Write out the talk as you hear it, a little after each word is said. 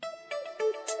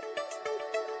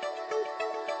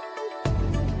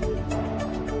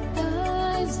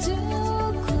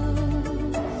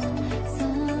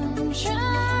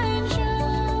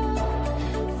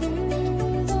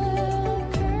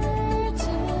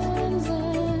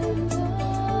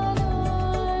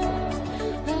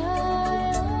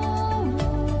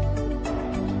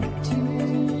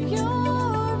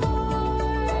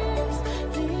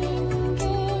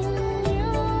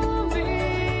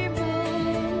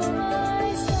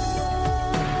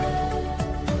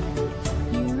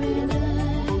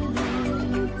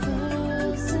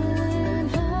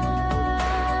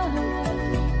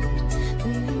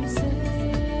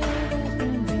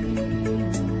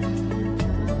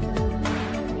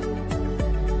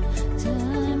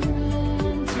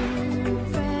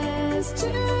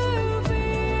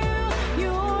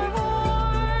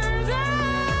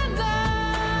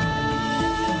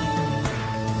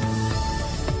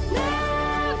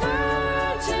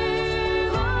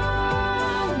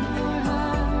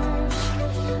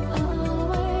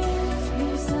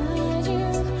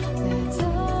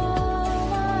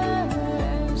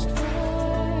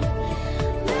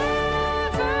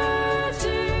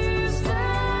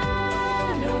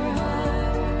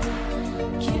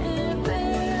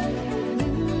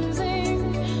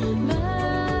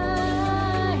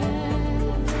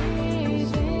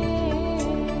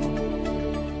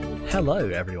Hello,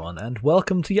 everyone, and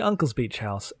welcome to your Uncle's Beach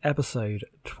House, episode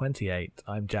 28.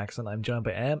 I'm Jackson. I'm joined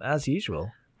by Am, as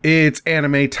usual. It's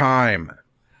anime time.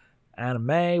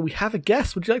 Anime, we have a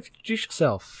guest. Would you like to introduce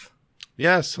yourself?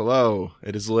 Yes, hello.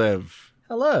 It is Liv.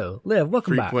 Hello, Liv.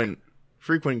 Welcome back.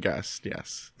 Frequent guest,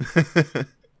 yes.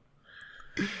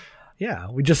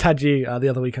 Yeah, we just had you the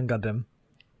other week on Gundam.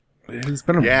 It's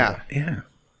been yeah.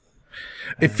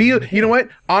 It feels, you know what?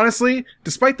 Honestly,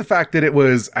 despite the fact that it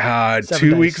was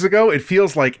 2 weeks ago, it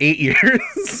feels like 8 years.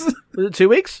 Was it 2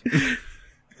 weeks?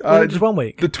 Or just 1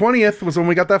 week? The 20th was when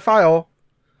we got that file.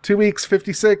 2 weeks,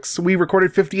 56. We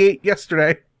recorded 58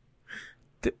 yesterday.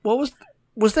 Was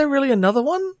there really another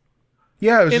one?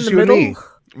 Yeah, it was just you and me.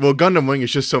 Well, Gundam Wing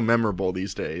is just so memorable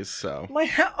these days, so.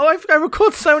 I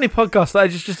record so many podcasts that I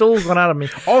just all gone out of me.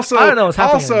 Also, I don't know what's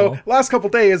happening anymore. Last couple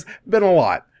days, been a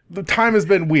lot. The time has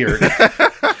been weird.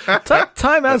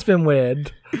 Time has been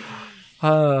weird.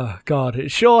 Oh, God,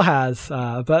 it sure has.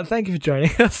 But thank you for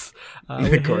joining us.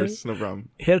 Of course, no problem.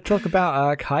 Here to talk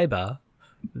about Kaiba,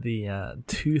 the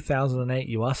 2008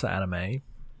 Yuasa anime.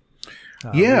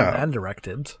 And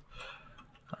directed.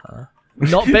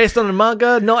 Not based on a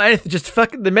manga, not anything, just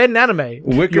fucking, they made an anime.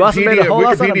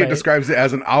 Wikipedia describes it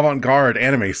as an avant-garde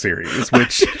anime series,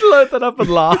 which... Load that up and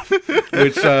laugh.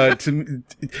 Which,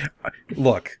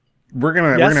 look, we're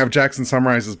gonna have Jackson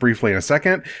summarize this briefly in a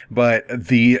second, but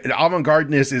the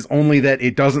avant-gardeness is only that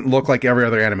it doesn't look like every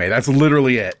other anime. That's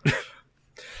literally it.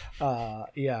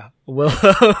 Yeah. Well,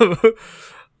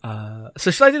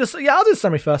 so should I do this? Yeah, I'll do the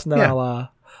summary first, and then I'll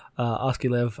ask you,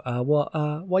 Liv,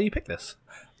 why you picked this.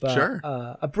 But, sure.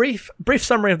 A brief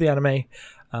summary of the anime.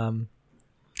 The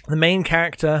main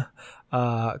character,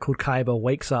 called Kaiba,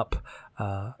 wakes up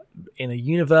in a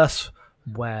universe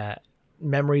where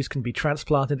memories can be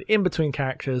transplanted in between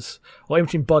characters, or in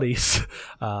between bodies,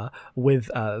 with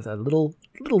a little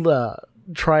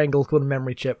triangle called a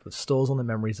memory chip that stores all the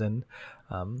memories in.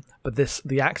 But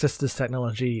the access to this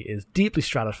technology is deeply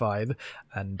stratified,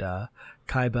 and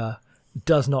Kaiba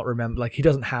does not remember, he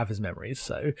doesn't have his memories.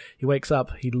 So he wakes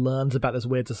up, he learns about this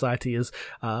weird society, is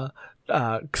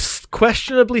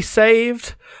questionably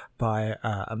saved by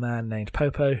a man named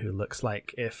Popo, who looks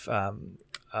like if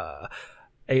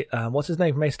what's his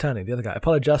name from Ace Attorney, the other guy,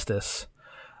 Apollo Justice,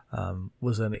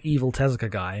 was an evil Tezuka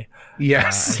guy.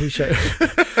 Yes. He showed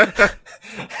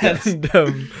and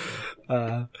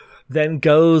then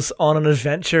goes on an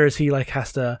adventure as he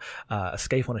has to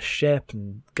escape on a ship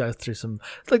and go through some,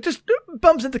 just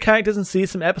bumps into characters and sees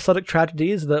some episodic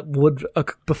tragedies that would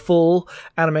befall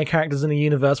anime characters in a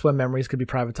universe where memories could be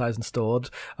privatized and stored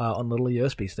on little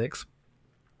USB sticks.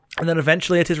 And then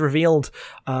eventually it is revealed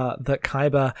that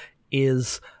Kaiba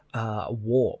is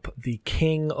Warp, the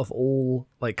king of all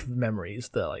memories,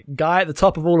 the guy at the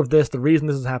top of all of this, the reason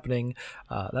this is happening.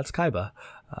 That's Kaiba.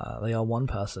 They are one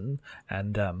person,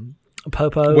 and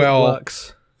Popo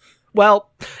works.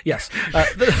 Well, yes.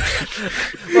 The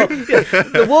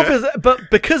Warp is, but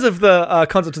because of the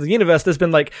concept of the universe, there's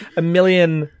been a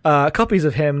million copies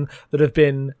of him that have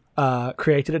been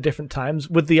created at different times,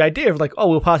 with the idea of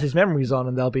we'll pass his memories on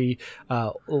and they'll be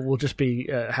we'll just be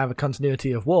have a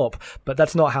continuity of Warp. But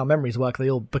that's not how memories work. They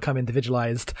all become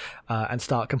individualized and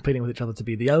start competing with each other to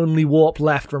be the only Warp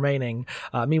left remaining.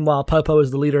 Meanwhile, Popo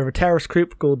is the leader of a terrorist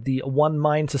group called the One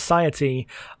Mind Society,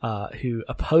 who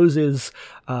opposes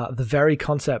the very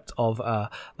concept of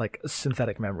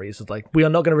synthetic memories. We are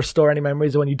not going to restore any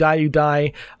memories. When you die, you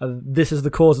die. This is the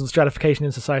cause of the stratification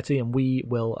in society, and we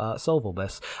will solve all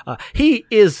this. He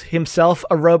is himself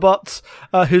a robot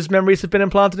whose memories have been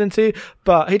implanted into,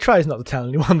 but he tries not to tell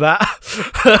anyone that.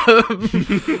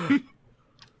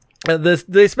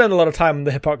 They spend a lot of time on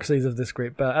the hypocrisies of this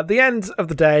group, but at the end of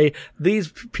the day,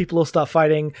 these people all start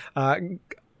fighting.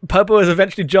 Popo is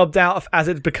eventually jobbed out as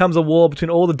it becomes a war between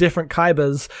all the different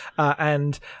Kaibas,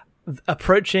 and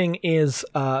approaching is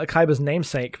Kaiba's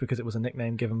namesake, because it was a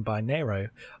nickname given by Nero.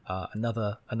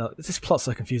 Another. This plot's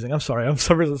so confusing. I'm sorry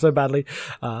so badly.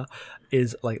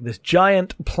 Is this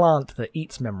giant plant that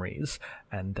eats memories,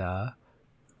 and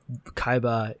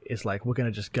Kaiba is we're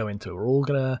gonna just go into it. We're all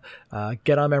gonna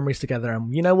get our memories together,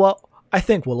 and you know what? I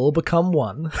think we'll all become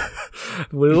one.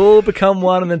 We'll all become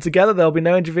one, and then together there'll be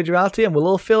no individuality, and we'll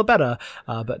all feel better.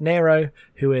 But Nero,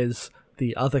 who is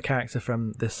the other character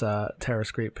from this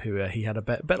terrorist group, who he had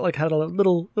had a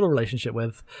little relationship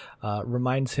with,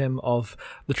 reminds him of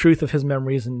the truth of his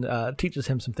memories and teaches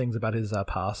him some things about his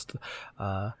past.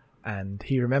 And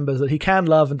he remembers that he can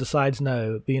love and decides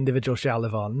no, the individual shall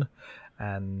live on.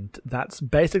 And that's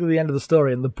basically the end of the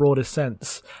story in the broadest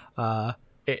sense.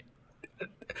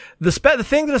 The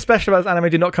thing that is special about this anime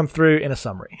did not come through in a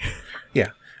summary. Yeah.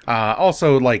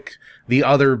 Also, the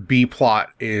other B plot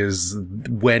is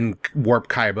when Warp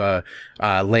Kaiba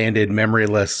landed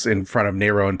memoryless in front of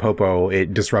Nero and Popo,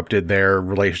 it disrupted their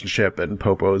relationship, and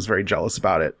Popo is very jealous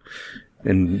about it.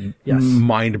 And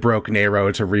mind broke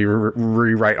Nero to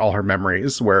rewrite all her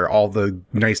memories, where all the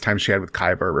nice times she had with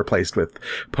Kaiba are replaced with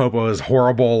Popo's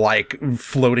horrible, like,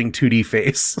 floating 2D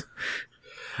face.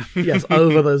 Yes,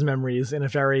 over those memories in a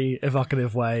very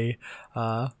evocative way.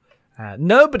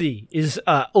 Nobody is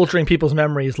altering people's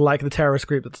memories like the terrorist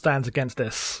group that stands against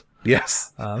this.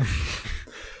 Yes.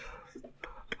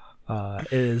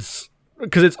 Is...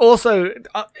 Because it's also,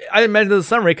 I didn't mention the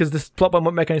summary because this plot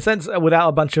won't make any sense without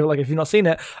a bunch of, like, if you've not seen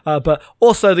it, but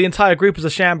also the entire group is a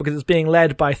sham because it's being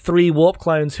led by 3 warp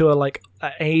clones who are, like,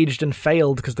 aged and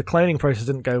failed because the cloning process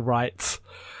didn't go right.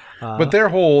 But their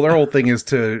whole thing is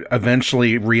to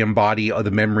eventually re-embody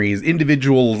the memories,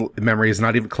 individual memories,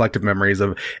 not even collective memories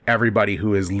of everybody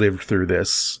who has lived through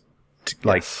this,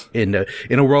 like, in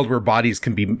a world where bodies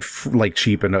can be, like,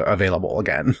 cheap and available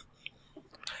again.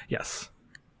 Yes.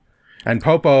 And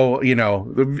Popo, you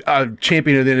know, the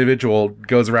champion of the individual,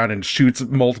 goes around and shoots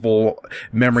multiple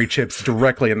memory chips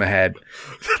directly in the head.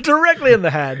 Directly in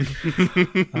the head.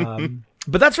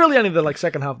 But that's really only the, like,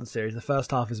 second half of the series. The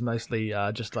first half is mostly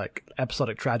just, like,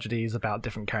 episodic tragedies about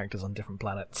different characters on different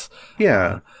planets.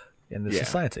 Yeah. In this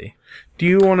society. Do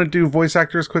you want to do voice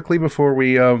actors quickly before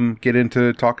we get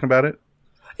into talking about it?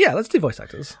 Yeah, let's do voice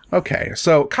actors. Okay,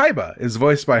 so Kaiba is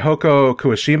voiced by Hoko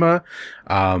Kuwashima.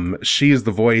 She is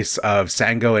the voice of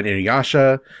Sango and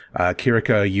Inuyasha,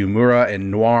 Kirika Yumura in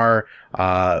Noir,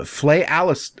 Flay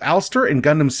Alistair in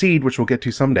Gundam Seed, which we'll get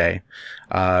to someday,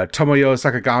 Tomoyo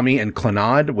Sakagami in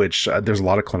Clannad, which there's a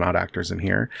lot of Clannad actors in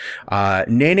here,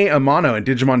 Nene Amano in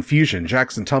Digimon Fusion.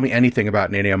 Jackson, tell me anything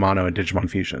about Nene Amano in Digimon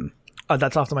Fusion.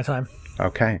 That's after my time.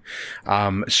 Okay.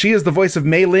 She is the voice of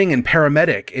Mei Ling in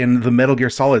Paramedic in the Metal Gear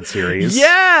Solid series.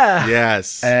 Yeah!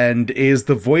 Yes. And is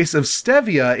the voice of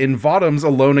Stevia in Vodum's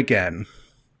Alone Again.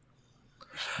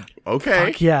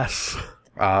 Okay. Fuck yes.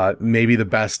 Maybe the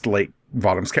best late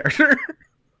Vodum's character.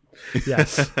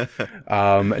 Yes.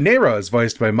 Nero is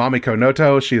voiced by Mamiko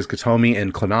Noto. She is Kotomi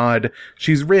in Clannad.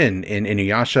 She's Rin in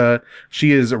Inuyasha.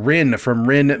 She is Rin from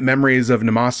Rin Memories of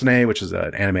Namasane, which is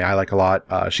an anime I like a lot.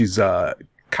 She's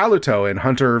Kaluto in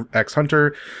Hunter x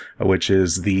Hunter, which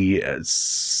is the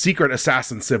secret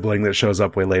assassin sibling that shows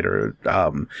up way later.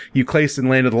 Euclase in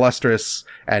Land of the Lustrous,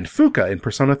 and Fuka in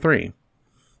Persona 3.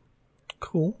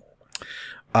 Cool.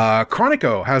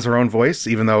 Chronico has her own voice,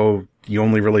 even though you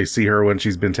only really see her when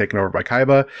she's been taken over by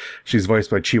Kaiba. She's voiced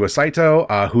by Chiwa Saito,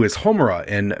 who is Homura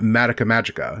in Madoka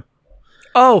Magica.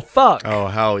 Oh, fuck. Oh,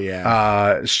 hell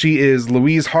yeah. She is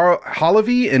Louise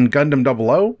Holloway in Gundam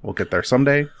 00. We'll get there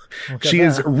someday. She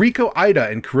is Riko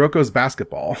Ida in Kuroko's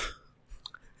Basketball.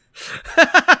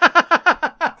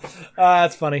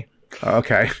 That's funny.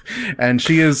 Okay. And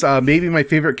she is maybe my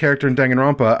favorite character in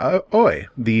Danganronpa, Oi,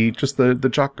 the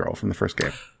jock girl from the first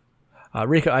game.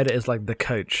 Riko Ida is like the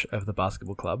coach of the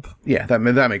basketball club. Yeah, that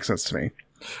makes sense to me.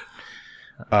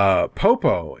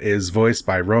 Popo is voiced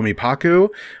by Romi Paku.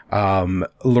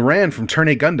 Loran from Turn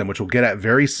A Gundam, which we'll get at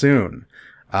very soon.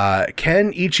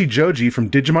 Ken Ichijoji from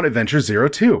Digimon Adventure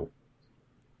 02.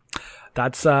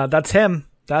 That's him.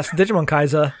 That's Digimon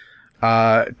Kaiser.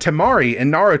 Temari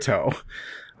in Naruto.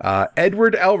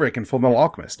 Edward Elric in Fullmetal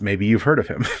Alchemist. Maybe you've heard of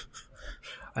him.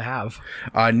 I have.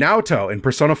 Naoto in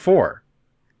Persona 4.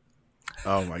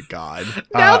 Oh my god.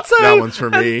 Naoto! That one's for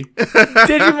me.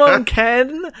 Digimon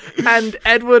Ken and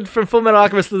Edward from Fullmetal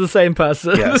Alchemist are the same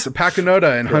person. Yes.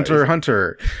 Pakunoda in Hunter x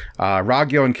Hunter.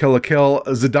 Ragyo in Kill la Kill.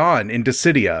 Zidane in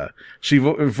Dissidia. She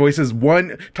voices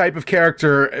one type of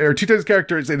character, or two types of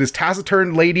characters. It is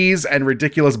taciturn ladies and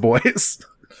ridiculous boys.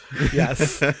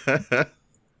 Yes.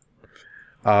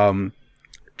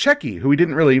 Cheki, who we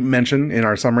didn't really mention in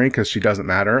our summary because she doesn't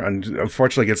matter, and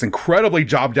unfortunately gets incredibly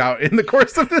jobbed out in the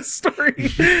course of this story,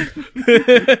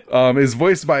 is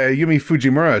voiced by Ayumi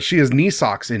Fujimura. She is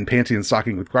Nisocks in Panty and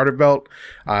Stocking with Garter Belt.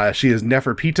 She is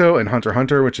Neferpito in Hunter x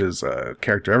Hunter, which is a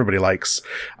character everybody likes.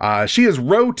 She is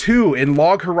Row 2 in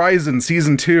Log Horizon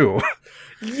Season 2.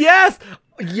 Yes!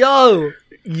 Yo!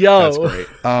 That's great.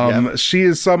 Yep. She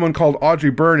is someone called Audrey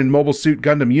Byrne in Mobile Suit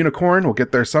Gundam Unicorn. We'll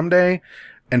get there someday.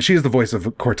 And she is the voice of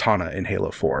Cortana in Halo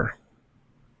 4.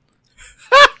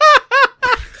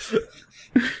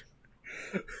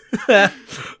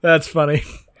 That's funny.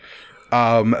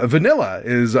 Vanilla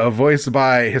is voiced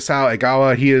by Hisao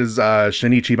Egawa. He is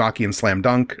Shinichi Maki in Slam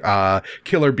Dunk.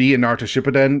 Killer Bee in Naruto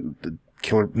Shippuden.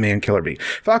 Killer Bee.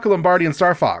 Falco Lombardi in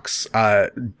Star Fox.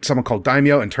 Someone called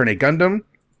Daimyo in Turn A Gundam.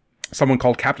 Someone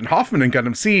called Captain Hoffman in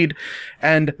Gundam Seed.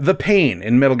 And The Pain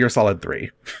in Metal Gear Solid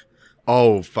 3.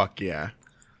 Oh, fuck yeah.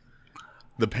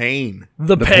 The pain.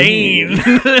 The pain.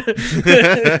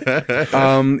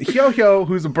 Hyo-Hyo,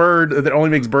 who's a bird that only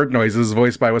makes bird noises,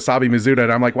 voiced by Wasabi Mizuta,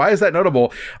 and I'm like, why is that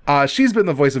notable? She's been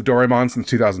the voice of Doraemon since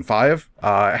 2005.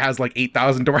 Has like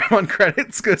 8,000 Doraemon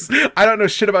credits, because I don't know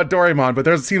shit about Doraemon, but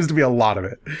there seems to be a lot of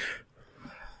it.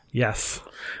 Yes.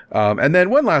 And then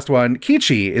one last one,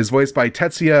 Kichi is voiced by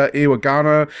Tetsuya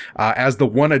Iwagana as the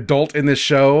one adult in this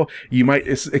show. You might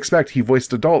expect he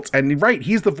voiced adults. And right,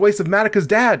 he's the voice of Madoka's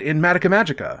dad in Madoka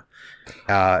Magica.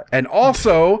 And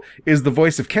also is the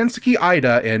voice of Kensuke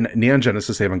Ida in Neon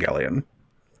Genesis Evangelion.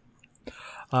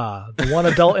 The one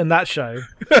adult in that show.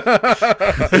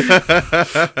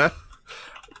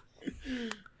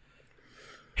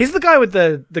 He's the guy with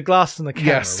the glasses and the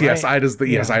camera, Yes, right? yes,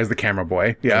 Ida's the camera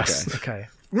boy. Yes. Okay.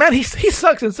 Man, he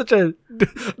sucks in such a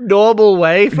normal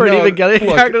way for an Evangelion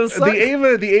character to suck.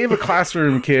 The Ava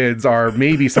classroom kids are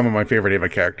maybe some of my favorite Ava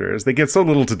characters. They get so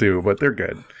little to do, but they're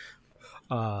good.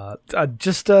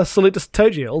 Just salute to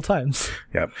Toji at all times.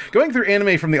 Yep. Going through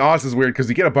anime from the Oz is weird because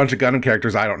you get a bunch of Gundam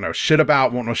characters I don't know shit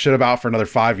about, won't know shit about for another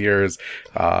 5 years.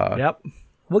 Yep.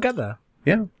 We'll get there.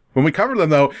 Yeah. When we cover them,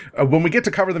 though, when we get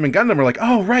to cover them in Gundam, we're like,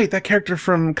 oh, right, that character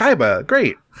from Kaiba.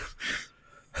 Great.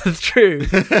 That's true.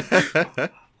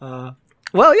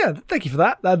 Well, yeah, thank you for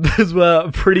that. Those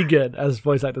were pretty good as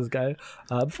voice actors go.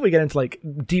 Before we get into like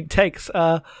deep takes,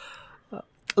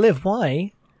 Liv,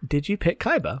 why did you pick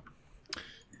Kaiba?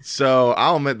 So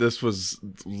I'll admit this was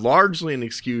largely an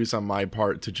excuse on my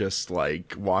part to just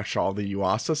like watch all the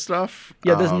Yuasa stuff.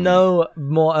 Yeah, there's no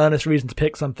more earnest reason to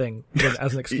pick something than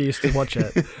as an excuse to watch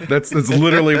it. That's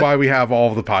literally why we have all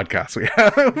of the podcasts we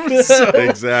have. So.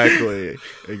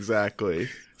 Exactly.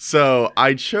 So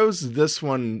I chose this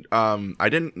one. I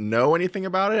didn't know anything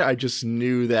about it. I just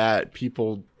knew that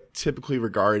people typically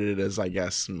regard it as, I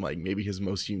guess, like maybe his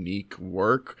most unique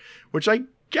work, which I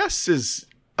guess is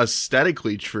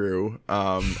aesthetically true.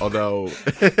 Although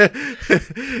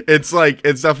it's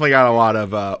definitely got a lot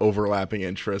of overlapping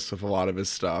interests with a lot of his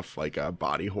stuff, like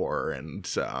body horror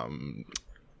and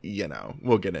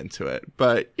we'll get into it.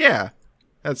 But yeah,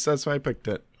 that's why I picked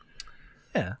it.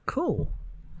 Yeah, cool.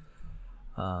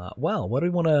 Well, what do we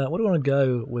want to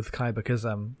go with Kaiba? Because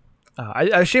I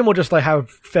assume we'll just like have a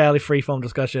fairly free-form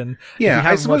discussion. Yeah, if you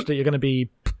haven't watched it, you're going to be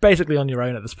basically on your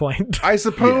own at this point. I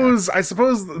suppose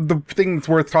the thing that's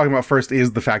worth talking about first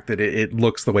is the fact that it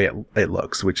looks the way it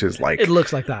looks, which is like it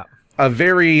looks like that. A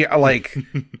very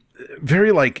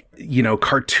very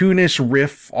cartoonish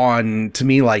riff on, to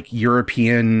me, like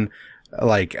European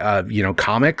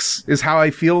comics is how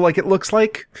I feel like it looks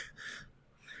like.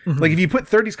 Mm-hmm. Like if you put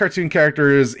 30s cartoon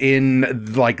characters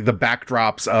in like the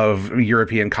backdrops of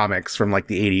European comics from like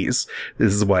the 80s,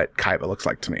 this is what Kaiba looks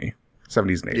like to me.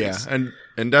 70s and 80s. Yeah,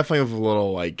 and definitely with a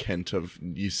little like hint of,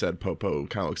 you said Popo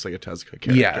kind of looks like a Tezuka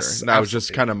character. Yes, and that was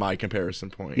just kind of my comparison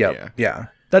point. Yep. Yeah.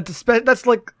 That's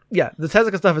like, yeah, the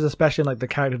Tezuka stuff is especially like the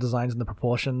character designs and the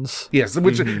proportions. Yes,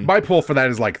 which my pull for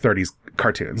that is like 30s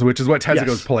cartoons, which is what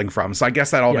Tezuka's pulling from. So I guess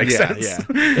that all makes sense. Yeah.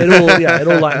 It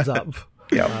all lines up.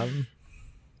 Yeah.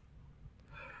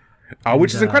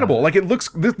 Which is incredible. Like it looks,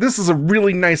 this is a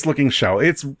really nice looking show.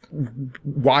 It's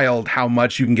wild how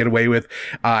much you can get away with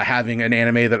having an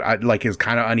anime that like is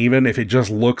kind of uneven if it just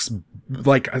looks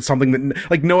like something that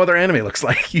like no other anime looks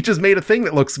like. You just made a thing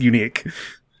that looks unique.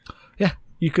 Yeah,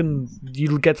 you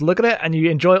get to look at it and you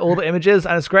enjoy all the images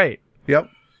and it's great. Yep.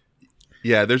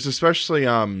 Yeah, there's especially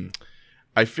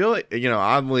I feel like,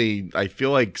 oddly, I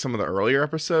feel like some of the earlier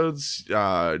episodes,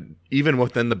 even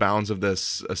within the bounds of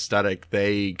this aesthetic,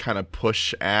 they kind of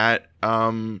push at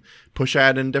in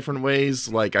different ways.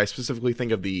 Like, I specifically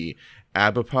think of the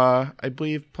Abapa, I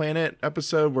believe, planet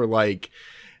episode, where, like,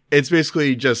 it's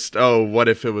basically just, what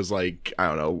if it was like, I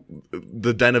don't know,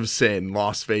 the Den of Sin,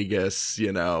 Las Vegas,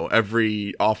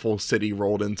 every awful city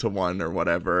rolled into one or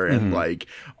whatever. Mm-hmm. And like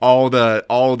all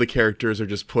the characters are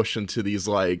just pushed into these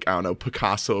like, I don't know,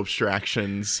 Picasso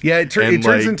abstractions. Yeah. It turns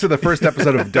into the first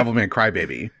episode of Devilman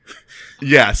Crybaby.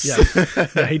 Yes.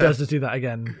 Yeah, he does just do that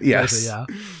again. Yes. Yeah.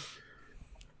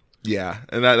 Yeah.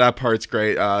 And that part's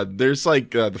great. There's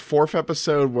like the fourth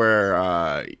episode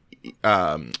where,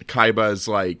 Kaiba is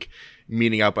like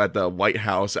meeting up at the White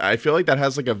House. I feel like that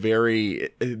has like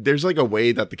there's like a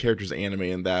way that the characters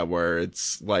animate in that where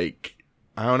it's like,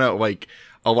 I don't know, like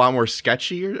a lot more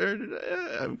sketchy or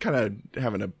I'm kind of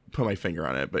having to put my finger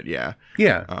on it, but yeah.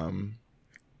 Yeah.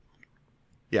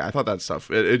 Yeah, I thought that stuff,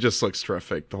 it just looks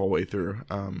terrific the whole way through.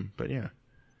 But yeah.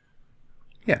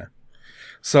 Yeah.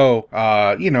 So,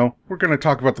 we're going to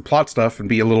talk about the plot stuff and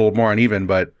be a little more uneven,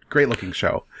 but great looking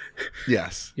show.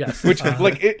 Yes. Which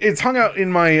it's hung out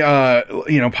in my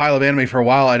pile of anime for a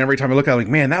while, and every time I look at it, I'm like,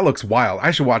 man, that looks wild.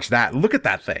 I should watch that. Look at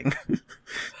that thing.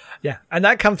 Yeah, and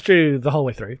that comes through the whole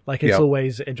way through. Like, it's Yep.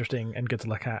 always interesting and good to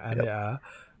look at, and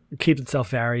it keeps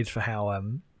itself varied for how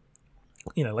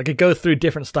like it goes through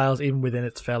different styles even within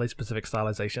its fairly specific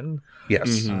stylization.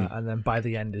 Yes. And then by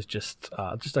the end is just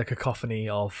a cacophony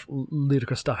of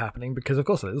ludicrous stuff happening, because of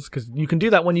course it is, because you can do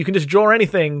that when you can just draw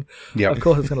anything. Yep. Of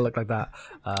course it's going to look like that.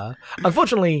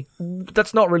 Unfortunately,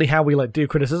 that's not really how we do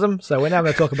criticism, so we're now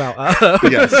going to talk about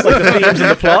Yes. like the themes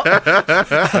and the plot.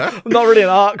 I'm not really an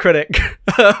art critic.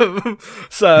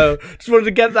 So just wanted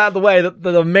to get that out of the way, that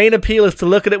the main appeal is to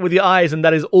look at it with your eyes, and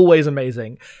that is always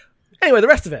amazing. Anyway, the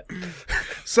rest of it.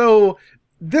 So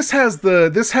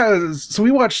so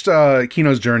we watched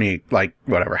Kino's Journey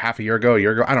half a year ago,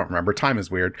 I don't remember, time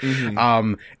is weird.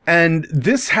 And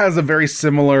this has a very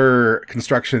similar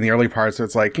construction in the early parts. So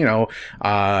it's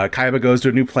Kaiba goes to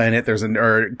a new planet,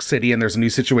 or city, and there's a new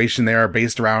situation there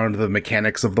based around the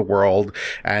mechanics of the world,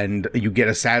 and you get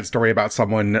a sad story about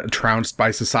someone trounced by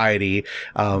society,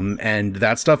 and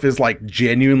that stuff is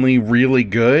genuinely really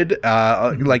good.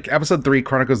 Episode 3,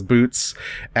 Chronicles Boots,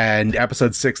 and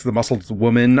episode 6, The Muscled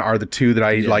Woman, are the two that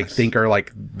I think are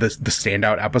the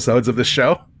standout episodes of the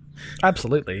show.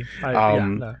 Absolutely.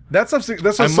 That stuff's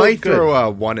I so might good.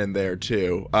 throw one in there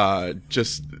too.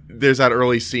 Just there's that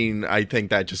early scene, I think,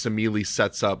 that just immediately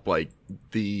sets up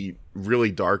the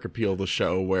really dark appeal of the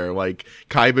show, where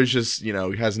Kaiba's just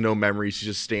has no memories. He's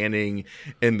just standing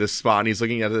in this spot and he's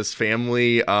looking at his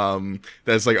family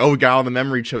that's oh, we got all the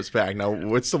memory chips back. Now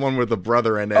what's the one with the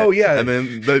brother in it? Oh yeah. And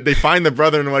then they find the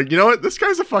brother and they're you know what, this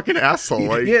guy's a fucking asshole.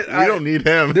 We don't need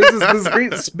him. There's this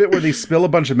great bit where they spill a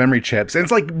bunch of memory chips, and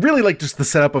it's really just the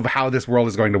setup of how this world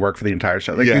is going to work for the entire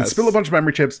show. They spill a bunch of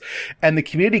memory chips, and the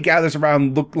community gathers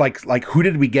around, look like who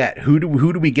did we get? Who do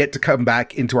we get to come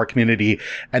back into our community?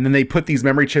 And then they put these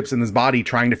memory chips in his body,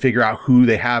 trying to figure out who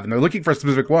they have, and they're looking for a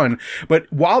specific one.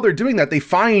 But while they're doing that, they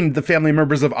find the family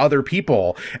members of other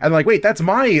people, and wait, that's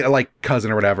my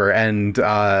cousin or whatever. And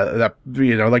that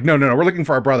no, we're looking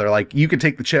for our brother. You can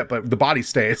take the chip, but the body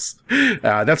stays.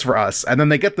 That's for us. And then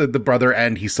they get the brother,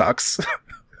 and he sucks.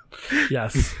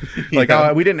 Yes. We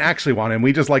didn't actually want him.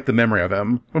 We just like the memory of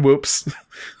him. Whoops.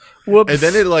 Whoops. And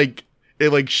then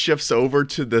it shifts over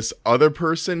to this other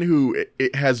person who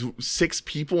it has 6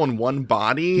 people in one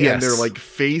body, and their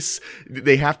face,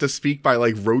 they have to speak by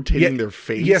rotating their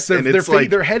face. Yes, and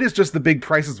their head is just the big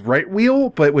Price is Right wheel,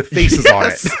 but with faces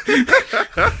on it.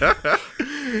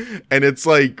 And it's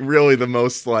really the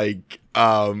most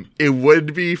it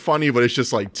would be funny, but it's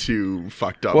just too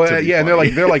fucked up. Well, to be and funny.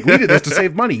 they're we did this to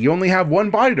save money. You only have one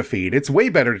body to feed. It's way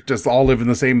better to just all live in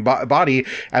the same body.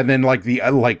 And then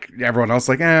everyone else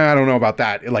I don't know about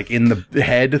that. In the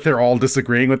head, they're all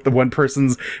disagreeing with the one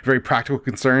person's very practical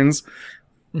concerns.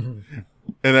 Mm-hmm.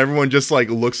 And everyone just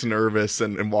looks nervous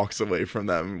and walks away from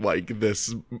them.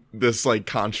 This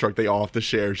construct they all have to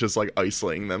share is just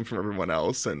isolating them from everyone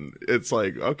else. And it's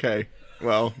okay,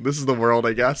 well, this is the world,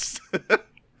 I guess.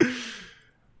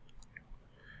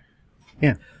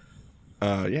 Yeah.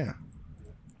 Yeah.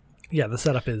 Yeah, the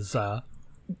setup is and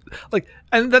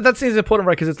that seems important,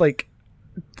 right? Because it's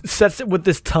sets it with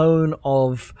this tone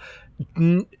of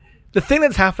the thing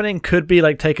that's happening could be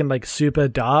taken super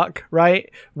dark, right?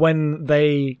 When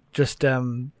they just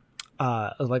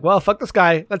well, fuck this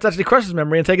guy, let's actually crush his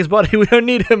memory and take his body. We don't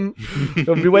need him.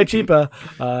 It'll be way cheaper.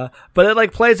 But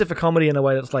it plays it for comedy in a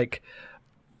way that's the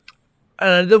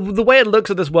way it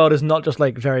looks at this world is not just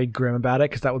very grim about it,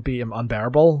 because that would be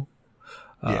unbearable.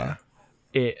 Yeah.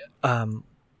 It's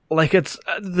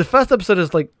the first episode is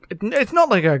it's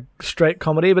not a straight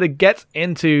comedy, but it gets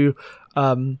into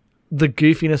the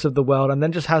goofiness of the world, and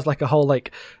then just has a whole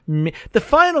the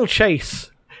final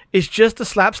chase is just a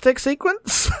slapstick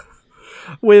sequence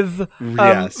with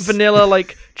Vanilla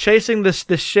chasing this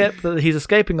ship that he's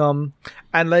escaping on,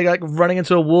 and running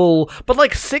into a wall,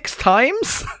 but 6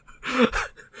 times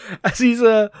as he's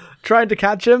trying to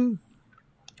catch him.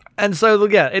 And so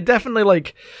it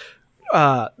definitely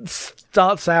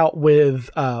starts out with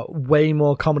way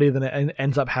more comedy than it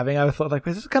ends up having. I thought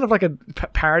this is kind of a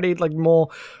parody, more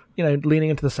leaning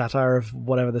into the satire of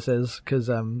whatever this is, because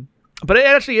but it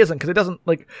actually isn't, because it doesn't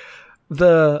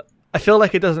I feel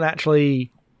like it doesn't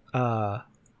actually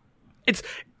it's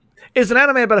an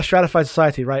anime about a stratified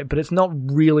society, right? But it's not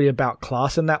really about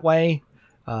class in that way.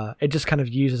 It just kind of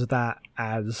uses that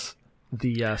as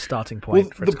the starting point.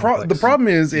 Well, for its the problem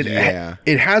is it Yeah.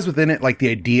 it has within it like the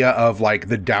idea of like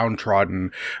the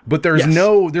downtrodden, but there's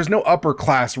Yes. no upper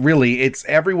class really. It's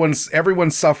everyone's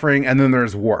suffering, and then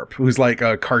there's Warp, who's like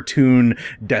a cartoon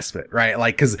despot, right?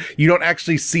 Like because you don't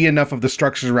actually see enough of the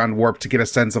structures around Warp to get a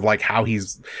sense of like how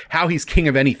he's king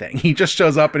of anything. He just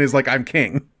shows up and is like, I'm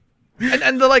king.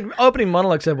 And the like opening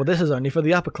monologue said, "Well, this is only for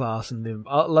the upper class, and the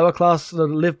lower class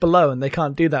live below, and they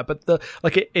can't do that." But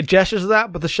it gestures at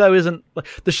that, but the show isn't.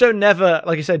 The show never,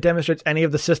 like you said, demonstrates any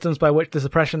of the systems by which this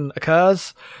oppression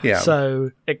occurs. Yeah. So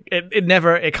it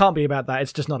can't be about that.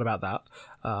 It's just not about that,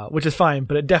 which is fine.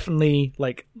 But it definitely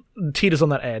like teeters on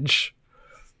that edge.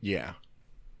 Yeah.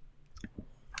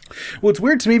 Well, it's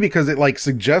weird to me because it like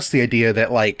suggests the idea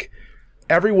that like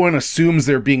everyone assumes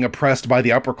they're being oppressed by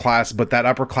the upper class, but that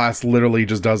upper class literally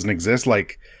just doesn't exist.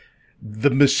 Like the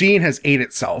machine has ate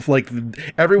itself. Like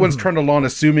everyone's trundled on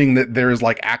assuming that there's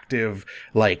like active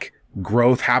like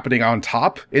growth happening on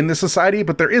top in the society,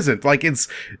 but there isn't. Like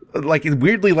it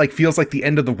weirdly like feels like the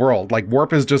end of the world. Like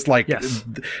Warp is just like Yes.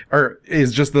 or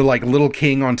is just the like little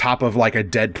king on top of like a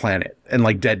dead planet and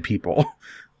like dead people.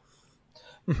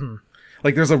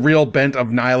 Like there's a real bent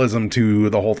of nihilism to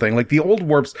the whole thing. Like the old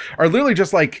Warps are literally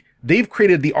just like they've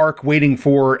created the arc waiting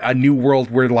for a new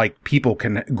world where like people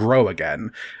can grow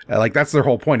again. Like that's their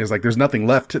whole point is like there's nothing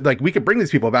left. Like we could bring these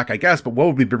people back, I guess, but what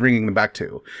would we be bringing them back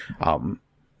to?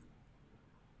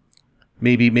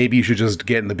 Maybe you should just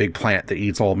get in the big plant that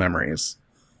eats all memories.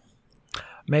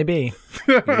 Maybe.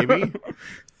 Maybe.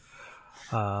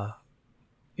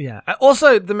 Yeah.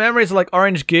 Also, the memories are like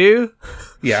orange goo.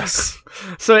 Yes.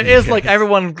 So it is like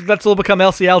everyone, let's all become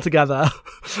LCL together,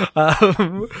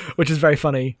 which is very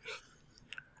funny.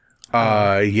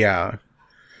 Yeah.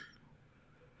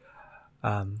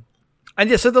 And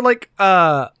yeah, so the like,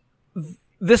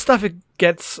 this stuff, it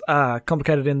gets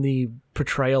complicated in the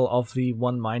portrayal of the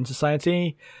One Mind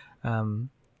Society,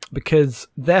 because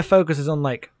their focus is on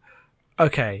like,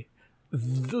 okay,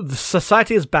 the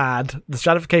society is bad, the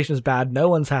stratification is bad, no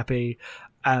one's happy,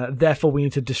 therefore we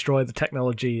need to destroy the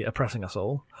technology oppressing us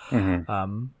all.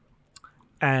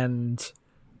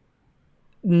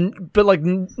 But like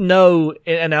no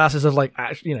analysis of like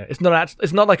actually, it's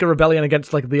not like a rebellion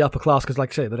against like the upper class, because like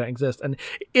I say, they don't exist, and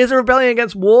it is a rebellion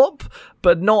against Warp,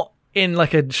 but not in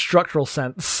like a structural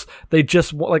sense. They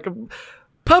just like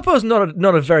Popo's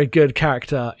not a very good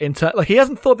character like he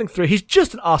hasn't thought things through. He's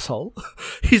just an asshole.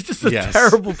 He's just a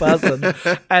terrible person.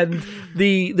 And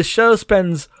the show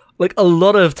spends like a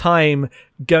lot of time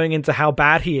going into how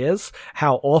bad he is,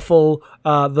 how awful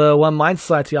the One Mind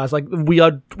Society are. It's like we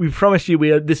promise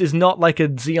you this is not like a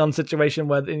Xeon situation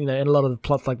where in a lot of the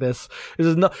plots like this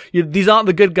is not these aren't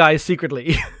the good guys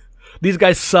secretly. These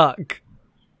guys suck.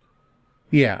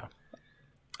 Yeah.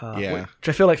 Which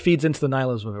I feel like feeds into the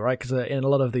nihilism of it, right? Because in a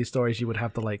lot of these stories, you would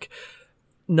have the like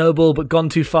noble but gone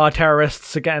too far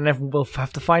terrorists again, and everyone will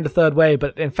have to find a third way.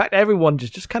 But in fact, everyone is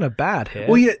just kind of bad here.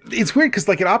 Well, yeah, it's weird because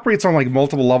like it operates on like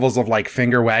multiple levels of like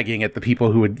finger wagging at the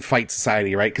people who would fight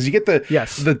society, right? Because you get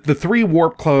the three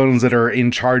Warp clones that are in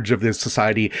charge of this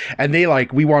society, and they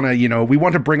like we want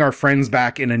to bring our friends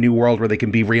back in a new world where they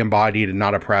can be re-embodied and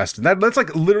not oppressed. And that's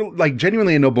like literally like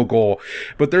genuinely a noble goal.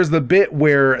 But there's the bit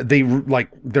where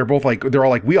they're all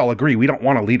like we all agree we don't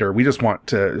want a leader, we just want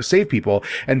to save people.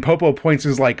 And Popo points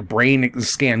his like brain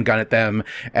scan gun at them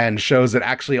and shows that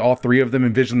actually all three of them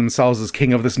envision themselves as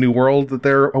king of this new world that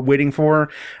they're waiting for.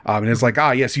 And it's like,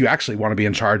 yes, you actually want to be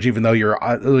in charge, even though you're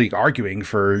like arguing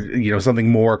for,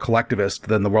 something more collectivist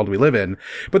than the world we live in.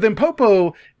 But then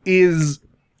Popo is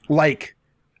like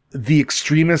the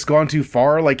extremist gone too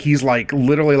far. Like he's like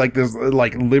literally like this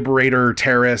like liberator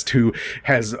terrorist who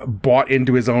has bought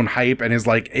into his own hype and is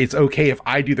like, it's okay if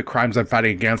I do the crimes I'm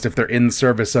fighting against if they're in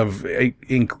service of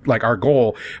like our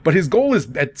goal. But his goal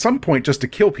is at some point just to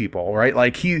kill people, right?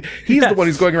 Like he's the one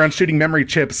who's going around shooting memory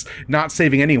chips, not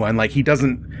saving anyone. Like he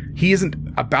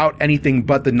isn't about anything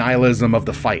but the nihilism of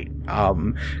the fight.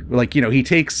 He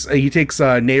takes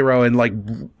Nero and like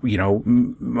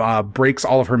breaks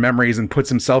all of her memories and puts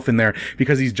himself in there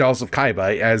because he's jealous of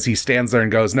Kaiba, as he stands there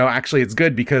and goes, no, actually it's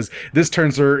good because this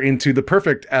turns her into the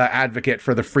perfect advocate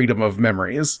for the freedom of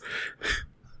memories.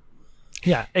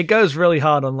 Yeah, it goes really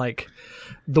hard on like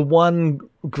the one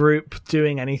group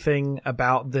doing anything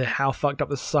about how fucked up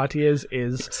the society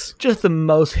is just the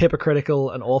most hypocritical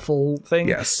and awful thing.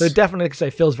 Yes. So definitely, like I say,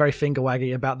 feels very finger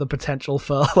waggy about the potential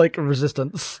for like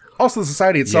resistance. Also, the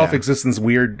society itself exists in this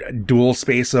weird dual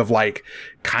space of like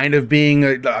kind of being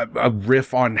a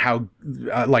riff on how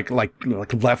like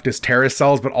leftist terrorist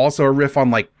cells, but also a riff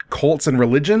on like cults and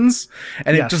religions.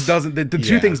 And it just doesn't, the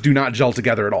two things do not gel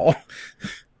together at all.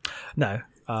 No.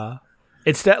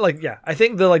 It's that I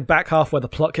think the back half where the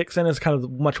plot kicks in is kind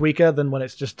of much weaker than when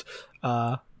it's just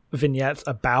vignettes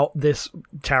about this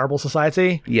terrible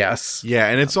society. Yes. Yeah,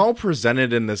 and it's all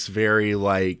presented in this very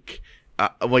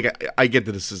I get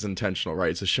that this is intentional, right?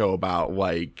 It's a show about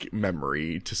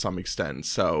memory to some extent.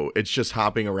 So it's just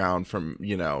hopping around from,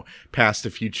 past to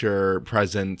future,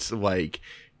 present,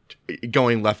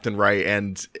 going left and right.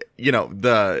 And,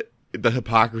 the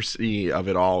hypocrisy of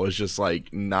it all is just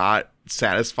not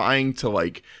satisfying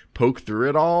to poke through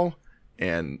it all.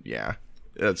 And yeah,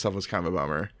 that stuff was kind of a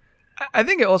bummer. I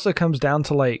think it also comes down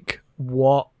to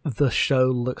what the show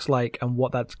looks like and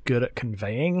what that's good at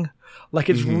conveying.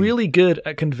 It's really good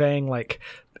at conveying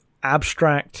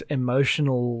abstract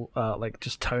emotional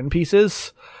just tone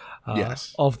pieces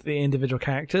yes. of the individual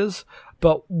characters.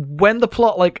 But when the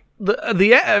plot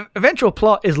the eventual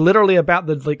plot is literally about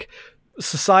the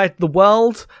society, the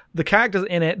world, the characters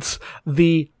in it,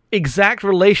 the exact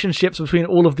relationships between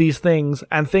all of these things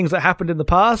and things that happened in the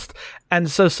past, and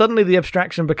so suddenly the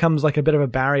abstraction becomes a bit of a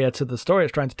barrier to the story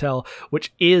it's trying to tell,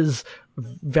 which is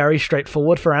very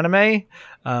straightforward for anime.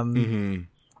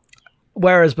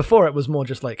 Whereas before it was more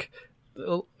just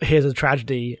here's a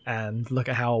tragedy and look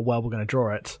at how well we're going to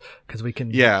draw it, because we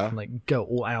can go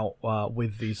all out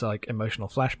with these emotional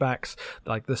flashbacks,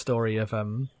 the story of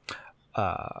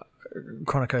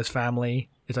Chronoco's family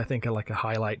is I think a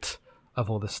highlight of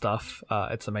all this stuff.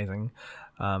 It's amazing.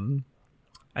 And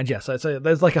yeah, so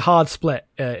there's a hard split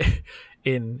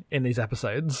in these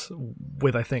episodes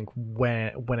with I think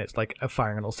when it's a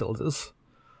firing on all cylinders.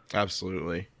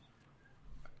 Absolutely.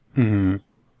 Mm-hmm.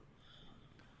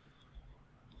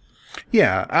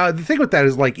 Yeah, the thing with that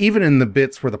is even in the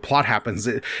bits where the plot happens,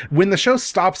 when the show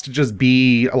stops to just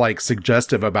be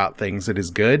suggestive about things, it is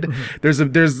good.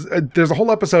 Mm-hmm. There's a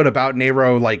whole episode about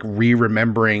Nero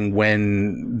re-remembering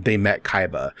when they met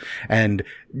Kaiba, and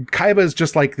Kaiba is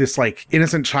just this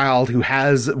innocent child who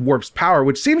has Warp's power,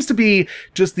 which seems to be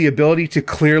just the ability to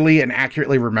clearly and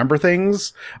accurately remember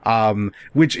things,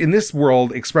 which in this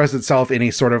world express itself in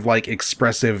a sort of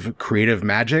expressive creative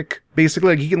magic.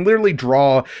 Basically, he can literally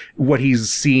draw what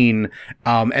he's seen,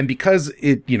 and because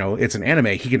it's an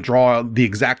anime, he can draw the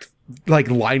exact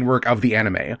line work of the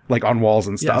anime, on walls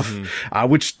and stuff, yes.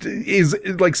 Which is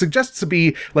suggests to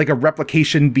be a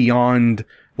replication beyond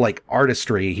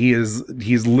artistry.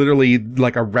 He's literally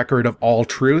a record of all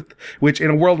truth, which in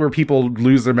a world where people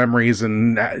lose their memories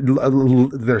and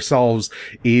themselves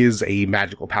is a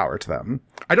magical power to them.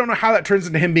 I don't know how that turns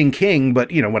into him being king,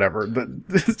 but whatever. But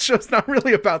this show's not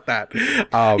really about that.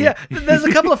 Yeah, there's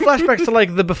a couple of flashbacks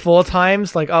to the before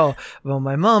times,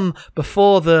 my mum,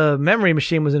 before the memory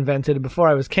machine was invented and before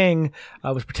I was king,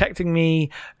 was protecting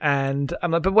me, and I'm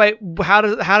but wait, how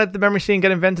did the memory machine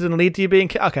get invented and lead to you being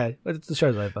king? Okay, the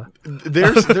show's over.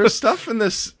 There's stuff in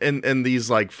this in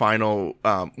these final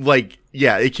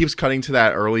yeah, it keeps cutting to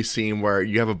that early scene where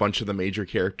you have a bunch of the major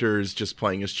characters just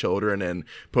playing as children, and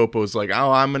Popo's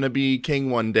oh, I'm gonna be king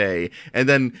one day. And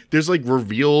then there's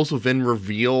reveals within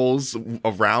reveals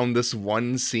around this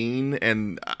one scene,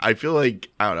 and I feel I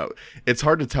don't know, it's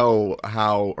hard to tell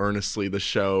how earnestly the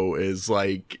show is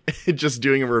just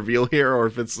doing a reveal here, or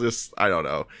if it's just, I don't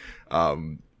know,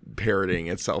 parroting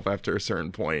itself after a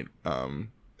certain point.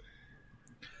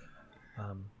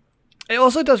 It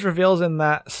also does reveals in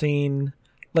that scene,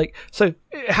 so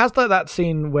it has that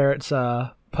scene where it's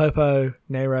Popo,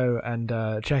 Nero, and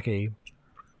Checky.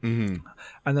 Mm-hmm.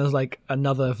 And there's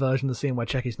another version of the scene where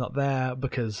Checky's not there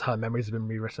because her memories have been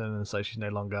rewritten, and so she's no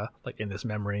longer in this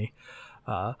memory.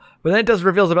 But then it does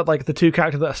reveals about the two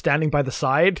characters that are standing by the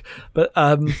side. But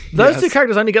those yes. two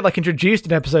characters only get introduced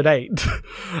in episode 8.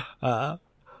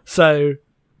 So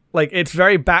it's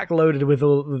very backloaded with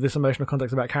all this emotional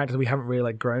context about characters we haven't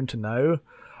really grown to know.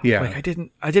 Yeah. I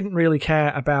didn't really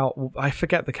care about, I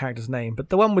forget the character's name, but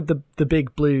the one with the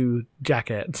big blue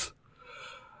jacket.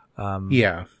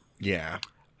 Yeah. Yeah.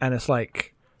 And it's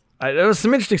there was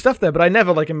some interesting stuff there, but I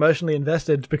never emotionally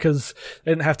invested because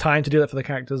I didn't have time to do that for the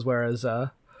characters, whereas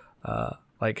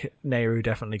Nehru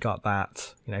definitely got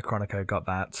that. Chronoco got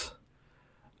that.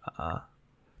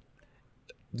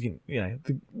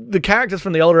 The characters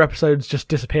from the older episodes just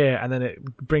disappear, and then it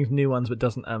brings new ones, but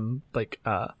doesn't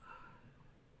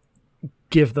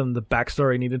give them the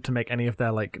backstory needed to make any of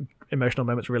their emotional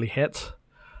moments really hit.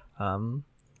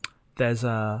 There's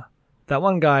that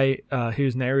one guy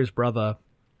who's Nehru's brother,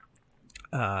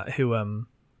 who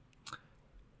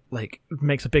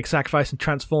makes a big sacrifice and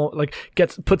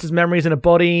puts his memories in a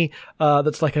body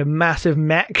that's a massive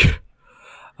mech.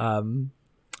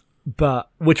 But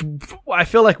which I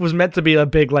feel was meant to be a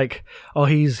big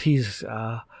he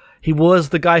was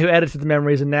the guy who edited the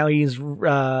memories, and now he's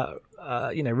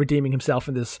redeeming himself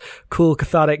in this cool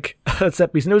cathartic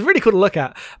set piece, and it was really cool to look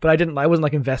at. But I wasn't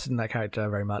like invested in that character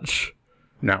very much.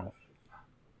 No.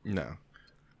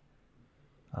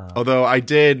 Although I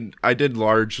did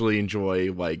largely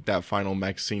enjoy like that final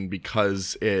mech scene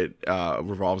because it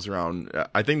revolves around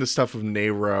I think the stuff of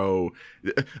Nero.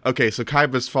 Okay, so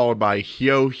Kaiba's followed by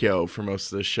Hyo for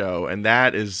most of the show, and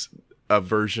that is a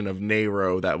version of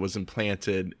Nero that was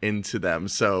implanted into them.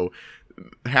 So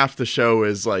half the show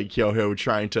is like Hyo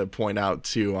trying to point out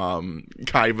to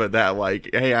Kaiba that like,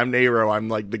 hey, I'm Nero, I'm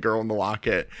like the girl in the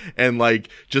locket, and like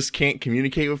just can't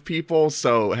communicate with people.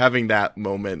 So having that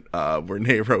moment where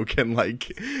Nero can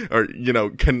like, or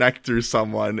connect through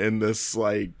someone in this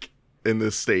state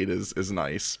is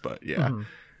nice. But yeah.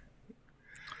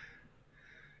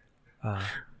 Mm-hmm.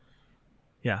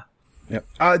 Yeah. Yep.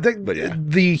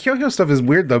 The Hyo stuff is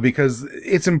weird though, because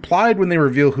it's implied when they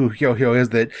reveal who Hyo is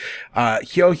that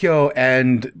Hyo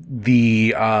and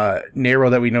the Nero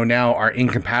that we know now are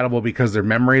incompatible because their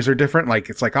memories are different. Like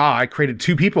it's like, I created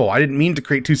two people. I didn't mean to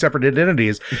create two separate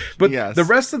identities. But yes. The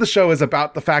rest of the show is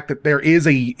about the fact that there is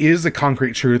a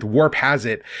concrete truth. Warp has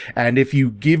it, and if you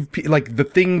give like the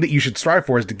thing that you should strive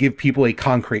for is to give people a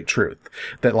concrete truth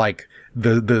that like.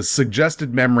 The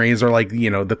suggested memories, or like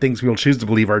the things people choose to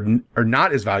believe are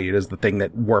not as valued as the thing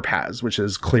that Warp has, which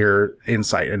is clear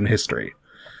insight and history.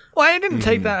 Well, I didn't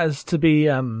take that as to be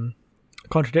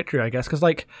contradictory, I guess, because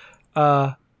like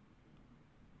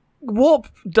Warp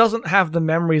doesn't have the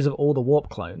memories of all the Warp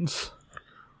clones.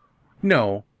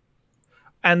 No,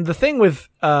 and the thing with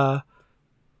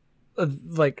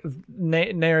like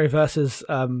Nero versus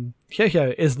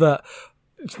Hyo is that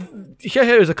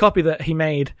Hyo is a copy that he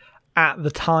made at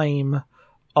the time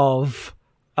of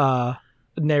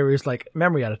Nero's like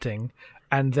memory editing,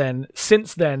 and then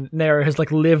since then Nero has like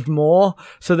lived more,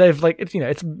 so they've like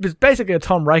it's basically a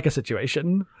Tom Riker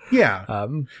situation. Yeah.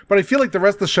 But I feel like the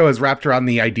rest of the show is wrapped around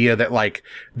the idea that like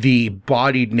the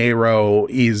bodied Nero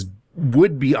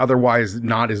would be otherwise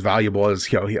not as valuable as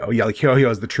Hyo. Yeah, like Hyo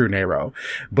is the true Nero,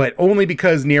 but only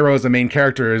because Nero is the main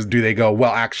character do they go,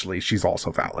 well, actually she's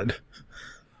also valid.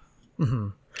 Mm-hmm.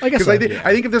 I guess I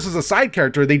think if this was a side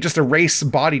character, they'd just erase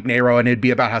bodied Nero and it'd be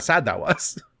about how sad that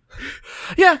was.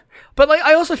 Yeah, but like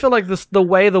I also feel like the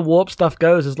way the Warp stuff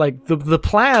goes is like the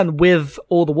plan with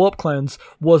all the Warp clones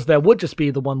was there would just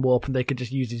be the one Warp and they could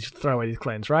just use these throw away these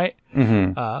clones, right?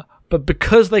 Mm-hmm. But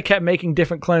because they kept making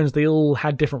different clones, they all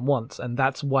had different wants, and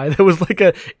that's why there was like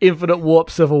a infinite Warp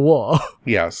civil war.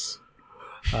 Yes.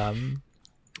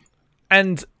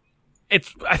 And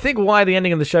I think why the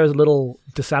ending of the show is a little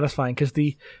dissatisfying, because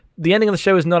the ending of the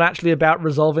show is not actually about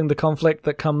resolving the conflict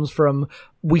that comes from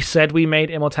we said we made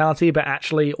immortality, but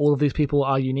actually all of these people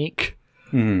are unique.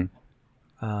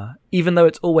 Mm-hmm. Even though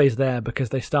it's always there,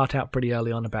 because they start out pretty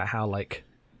early on about how like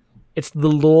it's the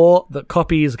law that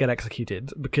copies get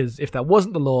executed, because if that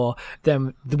wasn't the law,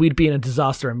 then we'd be in a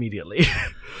disaster immediately.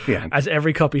 Yeah. As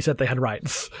every copy said they had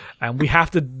rights, and we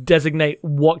have to designate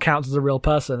what counts as a real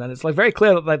person, and it's like very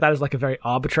clear that like, that is like a very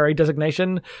arbitrary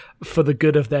designation for the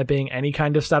good of there being any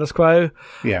kind of status quo.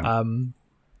 Yeah.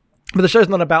 But the show's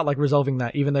not about like resolving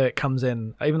that, even though it comes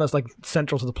in, even though it's like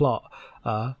central to the plot.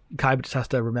 Kaiba just has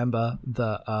to remember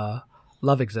that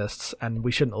love exists, and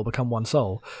we shouldn't all become one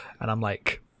soul. And I'm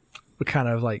like, we're kind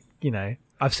of like,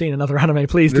 I've seen another anime,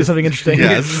 please do something interesting.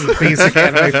 Yes. Basic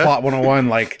anime plot 101.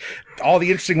 Like, all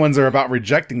the interesting ones are about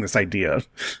rejecting this idea.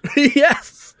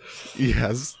 Yes.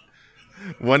 The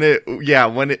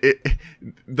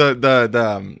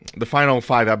final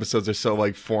 5 episodes are so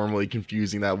like formally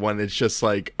confusing that when it's just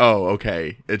like, oh,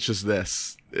 okay, it's just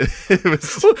this. it was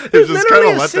just kind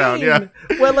of a letdown. Yeah.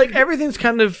 Where like everything's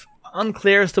kind of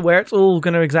unclear as to where it's all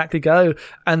going to exactly go,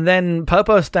 and then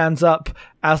Popo stands up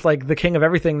as like the king of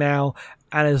everything now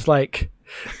and is like,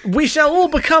 we shall all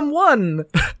become one.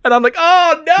 And I'm like,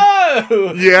 oh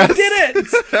no, yes, we did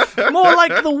it. More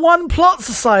like the One Plot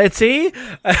Society.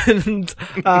 And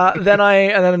then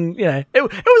it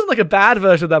wasn't like a bad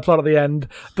version of that plot at the end,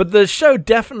 but the show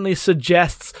definitely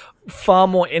suggests far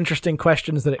more interesting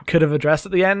questions that it could have addressed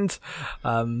at the end.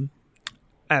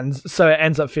 And so it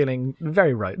ends up feeling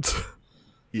very right.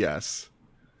 Yes.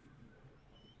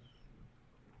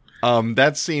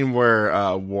 That scene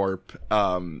where Warp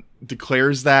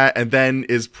declares that and then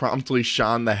is promptly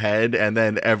shot in the head, and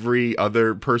then every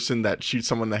other person that shoots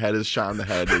someone in the head is shot in the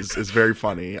head is very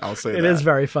funny. I'll say it is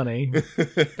very funny.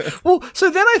 Well, so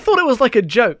then I thought it was like a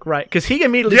joke, right? Because he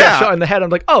immediately got shot in the head. I'm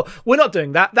like, oh, we're not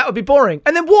doing that. That would be boring.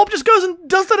 And then Warp just goes and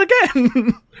does that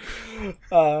again.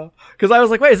 Because I was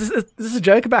like, wait, is this a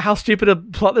joke about how stupid a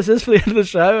plot this is for the end of the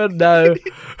show? And no,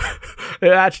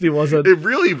 it actually wasn't. It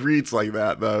really reads like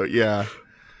that, though. Yeah.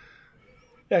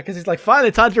 Yeah, because he's like,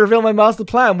 finally, time to reveal my master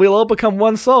plan. We'll all become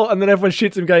one soul. And then everyone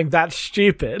shoots him going, that's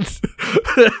stupid.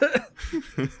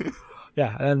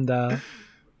 Yeah, and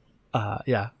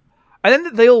yeah. And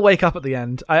then they all wake up at the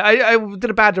end. I did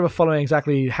a bad job of following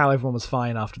exactly how everyone was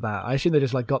fine after that. I assume they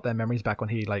just like got their memories back when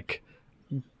he like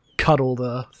cut all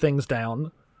the things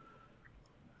down.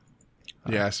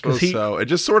 Yeah, I suppose so. It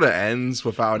just sort of ends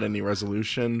without any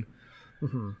resolution.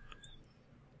 Mm-hmm.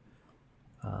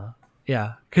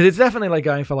 Yeah, because it's definitely like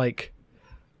going for like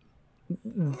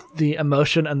the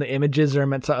emotion and the images are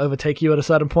meant to overtake you at a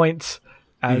certain point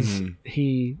as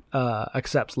he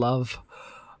accepts love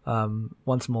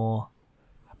once more.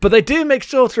 But they do make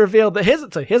sure to reveal that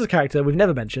here's a character we've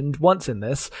never mentioned once in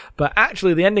this, but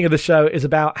actually the ending of the show is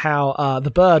about how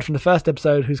the bird from the first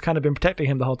episode, who's kind of been protecting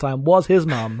him the whole time, was his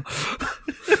mum.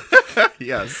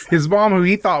 Yes. His mom, who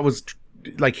he thought was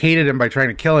like hated him by trying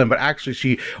to kill him, but actually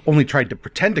she only tried to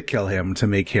pretend to kill him to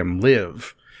make him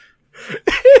live.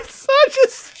 It's such a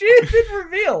stupid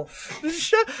reveal. The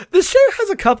show has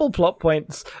a couple plot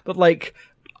points that like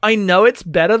I know it's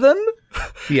better than.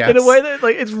 Yes. In a way that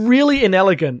like it's really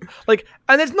inelegant. Like,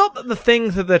 and it's not that the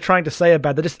things that they're trying to say are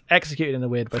bad, they're just executed in a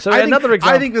weird way. So another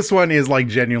example. I think this one is like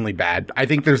genuinely bad. I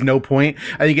think there's no point.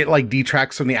 I think it like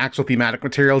detracts from the actual thematic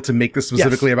material to make this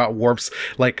specifically about Warp's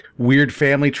like weird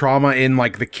family trauma in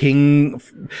like the king,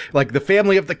 like the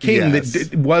family of the king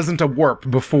that wasn't a Warp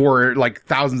before like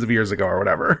thousands of years ago or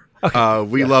whatever. Okay.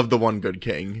 We love the one good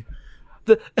king.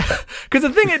 Because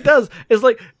the thing it does is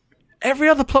like every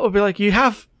other plot would be like, you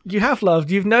have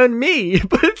loved, you've known me,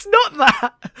 but it's not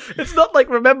that. It's not like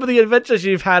remember the adventures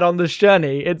you've had on this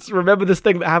journey. It's remember this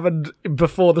thing that happened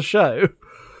before the show.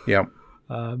 Yeah.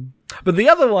 But the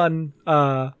other one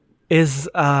is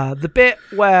the bit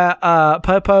where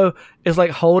Popo is like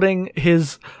holding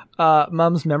his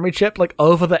mum's memory chip like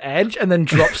over the edge and then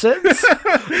drops it.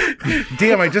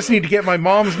 Damn, I just need to get my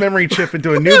mom's memory chip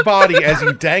into a new body as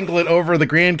you dangle it over the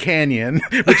Grand Canyon,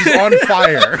 which is on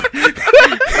fire.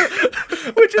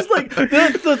 Which is like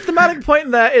the thematic point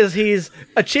in that is he's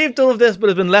achieved all of this but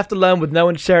has been left alone with no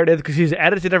one to share it with because he's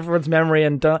edited everyone's memory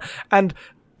and that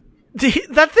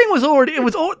thing was already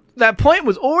that point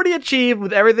was already achieved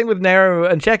with everything with Nero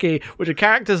and Checky, which are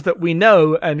characters that we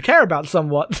know and care about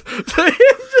somewhat. So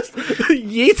he's just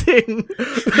yeeting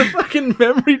the fucking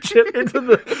memory chip into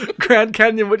the Grand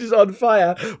Canyon, which is on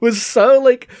fire, was so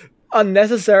like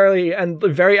unnecessarily and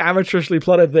very amateurishly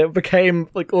plotted that it became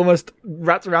like almost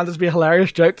wrapped around to be a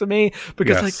hilarious joke to me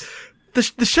because like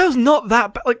the show's not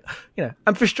that bad. Like, you know,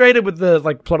 I'm frustrated with the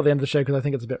like plot at the end of the show because I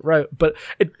think it's a bit rote, but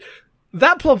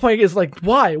that plot point is like,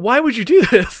 why would you do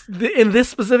this in this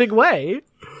specific way?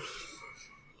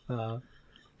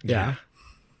 Yeah.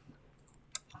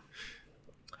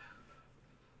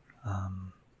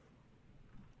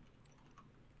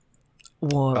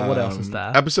 What else is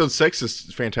there? Episode 6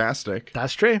 is fantastic.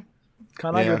 That's true.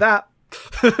 Can't argue with that.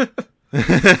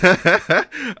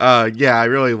 Yeah, I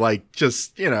really like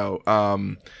just, you know,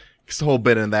 cause the whole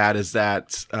bit in that is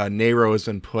that Nero has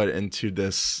been put into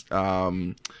this,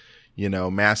 you know,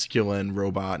 masculine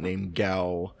robot named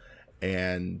Gel.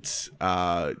 And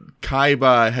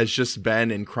Kaiba has just been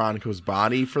in Chronoco's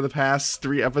body for the past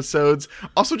 3 episodes.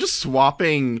 Also just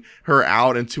swapping her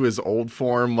out into his old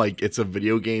form like it's a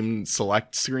video game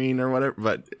select screen or whatever.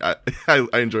 But I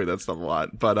enjoy that stuff a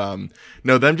lot. But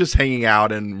no, them just hanging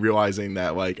out and realizing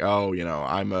that like, oh, you know,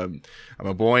 I'm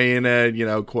a boy in a, you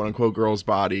know, quote unquote girl's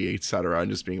body, etc.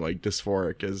 And just being like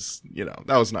dysphoric is, you know,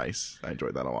 that was nice. I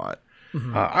enjoyed that a lot.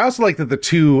 Mm-hmm. I also like that the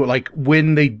two, like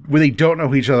when they don't know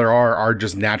who each other are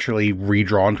just naturally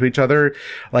redrawn to each other.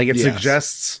 Like it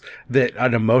suggests that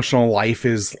an emotional life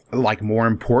is like more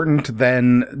important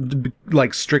than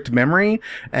like strict memory.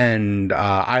 And,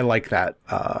 I like that,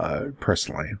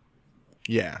 personally.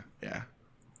 Yeah. Yeah.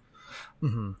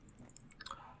 Mm-hmm.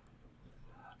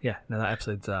 Yeah. No, that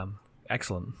episode's,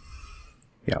 excellent.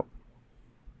 Yep.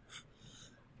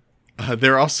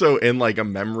 They're also in like a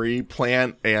memory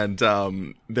plant and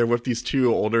they're with these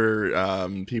 2 older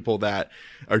people that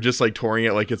are just like touring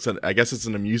it like I guess it's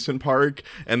an amusement park,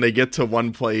 and they get to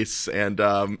one place and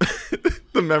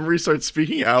the memory starts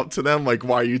speaking out to them like,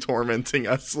 why are you tormenting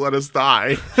us? Let us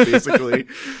die, basically.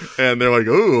 And they're like,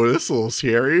 oh, this is a little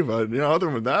scary, but you know,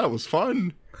 other than that, it was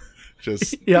fun.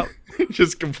 Just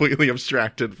just completely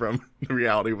abstracted from the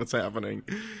reality of what's happening.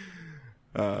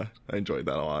 I enjoyed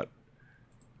that a lot.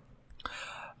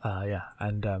 Yeah,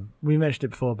 and we mentioned it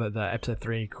before, but the episode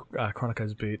 3,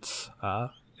 Chronoco's Boots,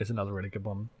 is another really good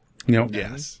one. Yep.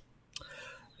 Yes.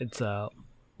 It's all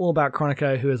about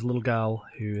Chronoco, who is a little girl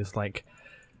who is like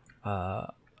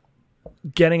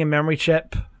getting a memory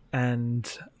chip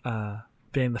and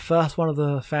being the first one of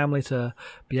the family to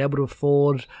be able to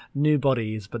afford new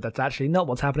bodies, but that's actually not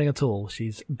what's happening at all.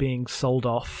 She's being sold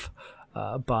off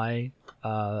by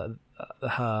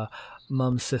her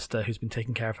mum's sister, who's been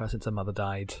taking care of her since her mother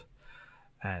died.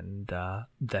 And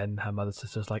then her mother's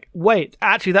sister's like, wait,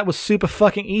 actually that was super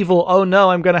fucking evil. Oh no,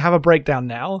 I'm going to have a breakdown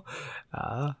now.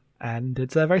 And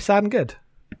it's very sad and good.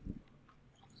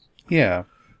 Yeah.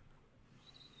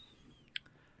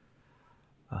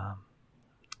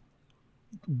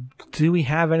 Do we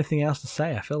have anything else to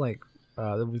say? I feel like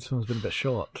this one's been a bit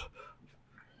short.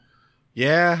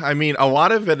 Yeah, I mean, a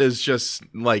lot of it is just,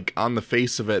 like, on the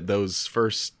face of it, those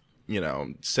first,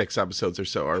 6 episodes or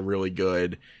so are really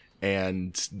good.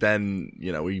 And then,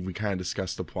 we kind of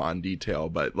discussed the plot in detail,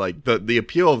 but like the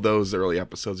appeal of those early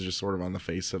episodes is just sort of on the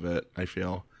face of it, I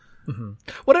feel. Mm-hmm.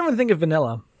 What do you think of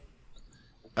Vanilla?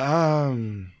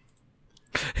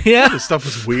 Yeah, the stuff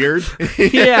was weird.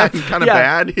 Yeah, kind of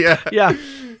bad. Yeah.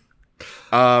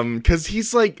 Because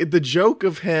he's like, the joke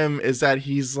of him is that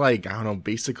he's like, I don't know,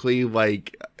 basically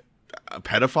like a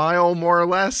pedophile more or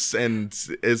less, and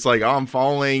it's like, oh, I'm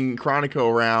following Chronico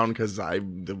around because I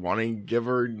want to give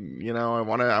her, I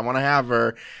want to have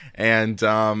her, and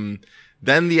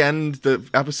then the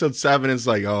episode 7 is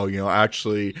like, oh,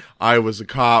 actually I was a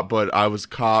cop, but I was a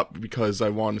cop because I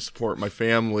want to support my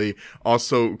family.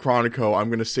 Also, Chronico, I'm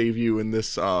going to save you in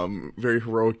this very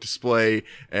heroic display,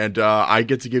 and I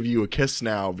get to give you a kiss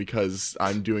now because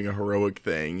I'm doing a heroic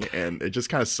thing, and it just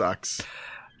kind of sucks.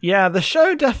 Yeah, the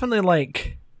show definitely,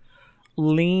 like,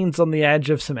 leans on the edge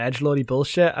of some edgelordy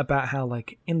bullshit about how,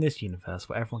 like, in this universe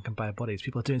where everyone can buy bodies,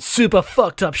 people are doing super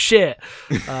fucked up shit.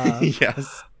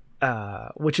 Yes.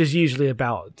 Which is usually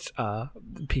about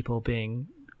people being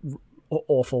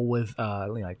awful with,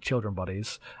 like, children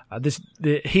bodies.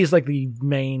 He's, like, the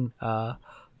main,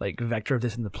 like, vector of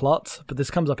this in the plot, but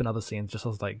this comes up in other scenes just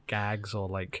as, like, gags or,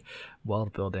 like,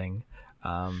 world building.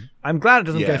 I'm glad it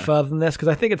doesn't go further than this, because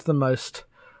I think it's the most...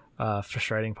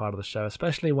 frustrating part of the show,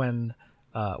 especially when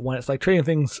it's like treating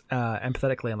things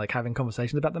empathetically and like having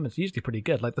conversations about them. It's usually pretty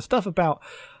good. Like the stuff about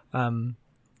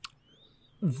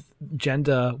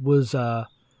gender was I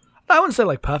wouldn't say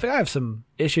like perfect. I have some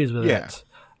issues with it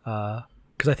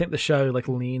because I think the show like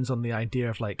leans on the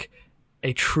idea of like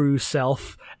a true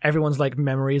self. Everyone's like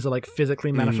memories are like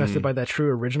physically manifested by their true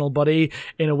original body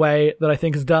in a way that I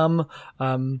think is dumb.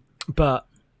 But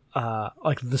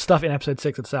like the stuff in episode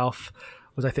 6 itself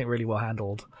was, I think, really well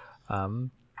handled.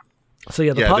 So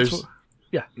yeah, the parts.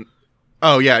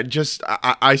 Oh yeah, just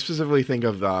I specifically think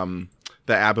of the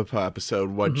Abapa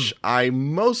episode, which I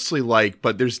mostly like,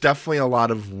 but there's definitely a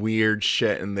lot of weird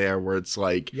shit in there where it's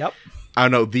like, I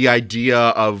don't know, the idea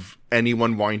of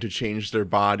anyone wanting to change their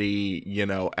body,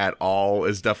 at all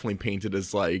is definitely painted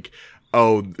as like,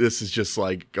 oh, this is just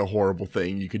like a horrible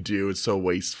thing you could do. It's so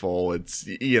wasteful. It's,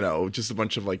 just a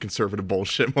bunch of like conservative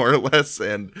bullshit more or less.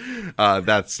 And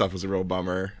that stuff was a real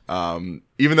bummer.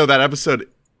 Even though that episode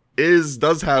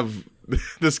does have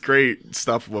this great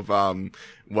stuff with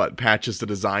Patches, the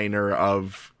designer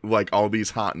of like all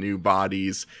these hot new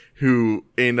bodies, who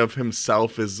in of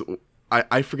himself is,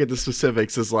 I forget the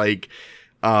specifics, is like,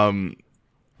 I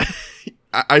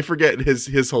forget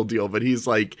his whole deal, but he's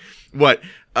like,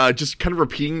 just kind of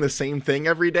repeating the same thing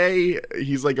every day.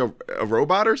 He's like a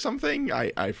robot or something.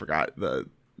 I forgot that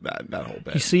whole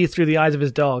bit. You see through the eyes of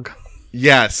his dog.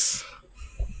 Yes.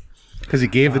 Because he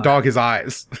gave the dog his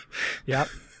eyes. Yep.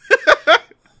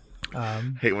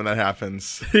 Hate when that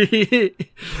happens.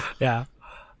 Yeah.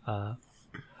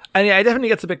 And yeah, it definitely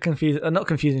gets a bit confusing. Not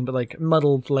confusing, but like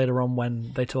muddled later on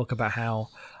when they talk about how,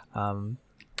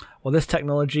 this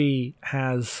technology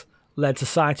has led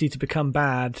society to become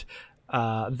bad.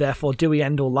 Therefore, do we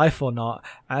end all life or not?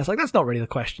 And it's like, that's not really the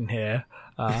question here.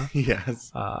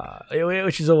 Yes.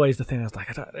 Which is always the thing. I was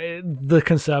like, the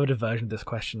conservative version of this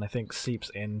question, I think, seeps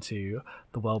into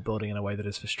the world building in a way that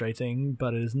is frustrating,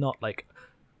 but it is not like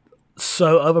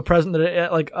so overpresent that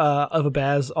it like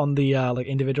overbears on the like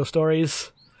individual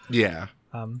stories. Yeah.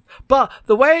 But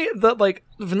the way that like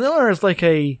Vanilla is like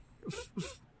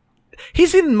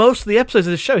he's in most of the episodes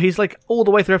of the show. He's like all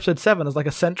the way through episode 7 as like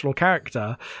a central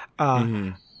character,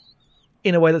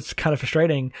 in a way that's kind of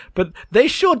frustrating. But they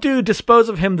sure do dispose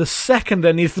of him the second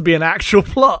there needs to be an actual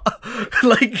plot.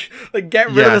 like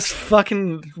get rid of this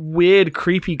fucking weird,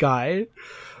 creepy guy.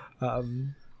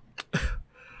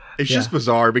 It's just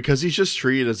bizarre because he's just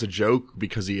treated as a joke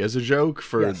because he is a joke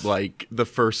for like the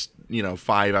first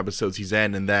 5 episodes he's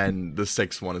in, and then the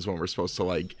 6th one is when we're supposed to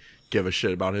like give a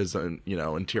shit about his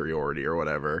interiority or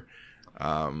whatever.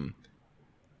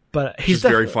 But he's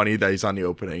very funny that he's on the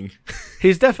opening.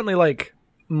 He's definitely like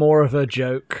more of a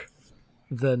joke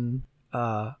than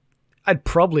I'd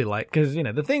probably like, because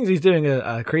the things he's doing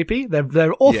are creepy.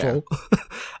 They're awful,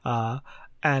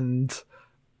 and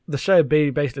the show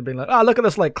basically being like, oh, look at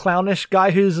this like clownish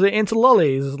guy who's into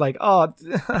lollies. It's like, oh,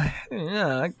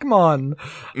 yeah, come on.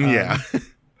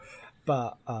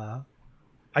 But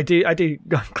I do. I'm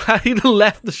glad he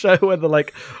left the show when the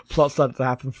like plot started to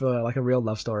happen for like a real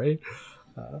love story.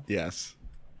 Yes.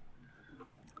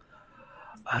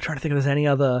 I'm trying to think if there's any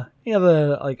other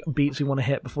like beats we want to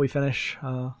hit before we finish.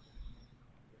 Or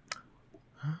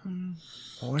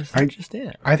is that just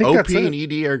it? I think OP that's it. and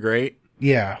ED are great.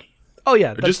 Yeah. Oh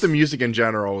yeah, Just the music in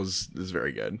general is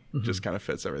very good. Just kind of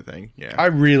fits everything. Yeah. I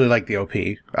really like the OP.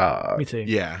 Me too.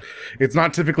 Yeah. It's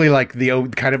not typically like the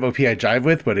kind of OP I jive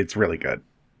with, but it's really good.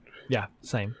 Yeah,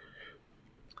 same.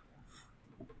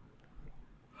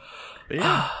 But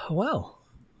yeah. Well,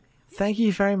 thank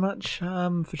you very much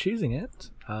for choosing it.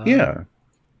 Yeah.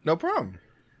 No problem.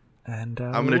 And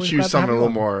I'm going to choose something a little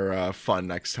more fun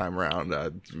next time around.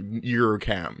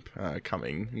 Eurocamp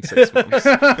coming in 6 months.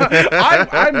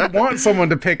 I want someone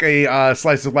to pick a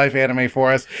slice of life anime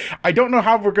for us. I don't know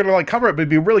how we're going to like cover it, but it'd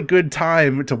be a really good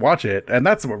time to watch it, and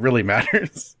that's what really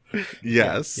matters.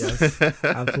 Yes. Yes,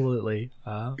 absolutely.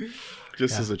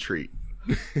 Just as a treat.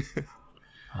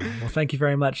 Well, thank you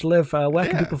very much, Liv. Where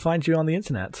can people find you on the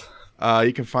internet?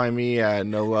 You can find me at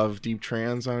No Love Deep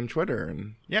Trans on Twitter,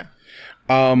 and yeah.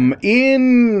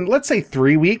 In, let's say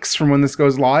 3 weeks from when this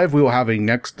goes live, we will have a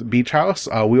next beach house.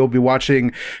 We will be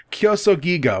watching Kyoso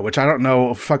Giga, which I don't know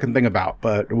a fucking thing about,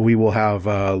 but we will have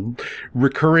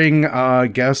recurring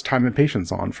guest Time and Patience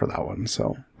on for that one.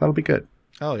 So that'll be good.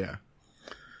 Hell yeah.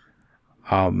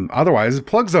 Otherwise,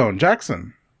 Plug Zone,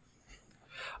 Jackson.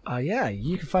 Yeah,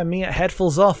 you can find me at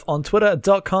headfulsoff on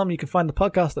twitter.com. You can find the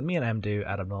podcast that me and Em do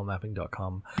at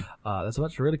abnormalmapping.com. There's a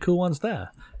bunch of really cool ones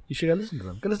there. You should go listen to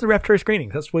them. Go listen to Repertory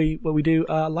Screenings. That's where we do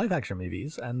live action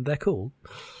movies, and they're cool.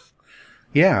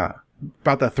 Yeah,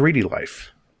 about that 3D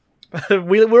life.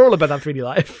 We're all about that 3D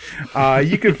life.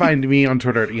 You can find me on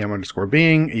Twitter at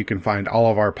EM_being. You can find all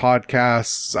of our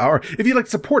podcasts, or if you'd like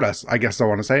to support us, I guess I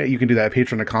want to say, you can do that at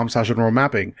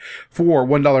patreon.com/abnormalmapping. For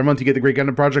 $1 a month, you get the Great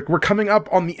Gundam Project. We're coming up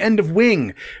on the end of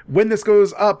Wing. When this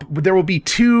goes up, there will be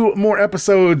 2 more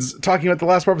episodes talking about the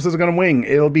last 4 episodes of Gundam Wing.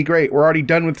 It'll be great. We're already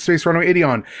done with Space Runaway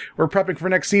Ideon. We're prepping for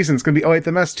next season. It's going to be 08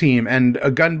 the Mess Team and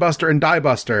a Gunbuster and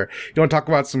Diebuster. You want to talk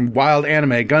about some wild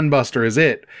anime? Gunbuster is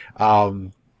it.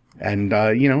 And,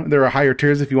 there are higher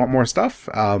tiers if you want more stuff.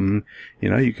 You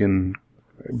can,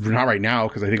 not right now,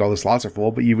 because I think all the slots are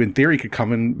full, but you, in theory, could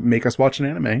come and make us watch an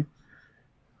anime.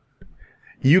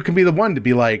 You can be the one to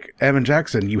be like, Evan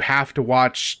Jackson, you have to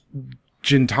watch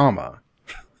Gintama.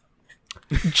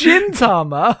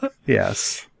 Gintama?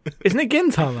 Yes. Isn't it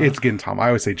Gintama? It's Gintama. I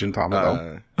always say Gintama,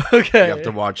 though. Okay. You have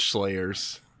to watch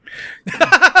Slayers.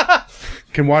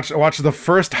 Can watch the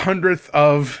first 100th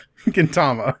of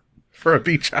Gintama. For a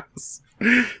beach house.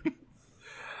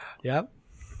 Yep.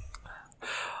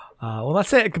 Well,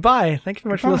 that's it. Goodbye. Thank you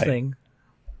very much for listening.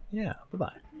 Yeah.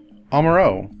 Bye-bye.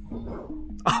 Amaro.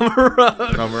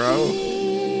 Amaro.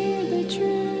 The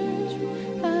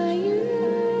truth I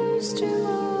used to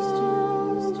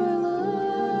overlook.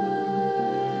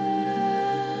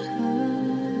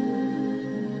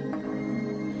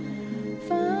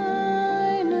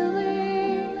 Finally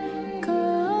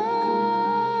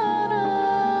caught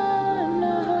on a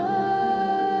hook.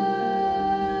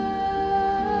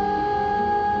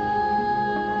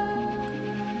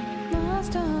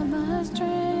 Lost all my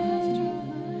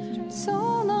strength. So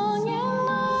long in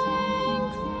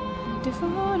length,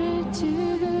 devoted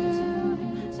to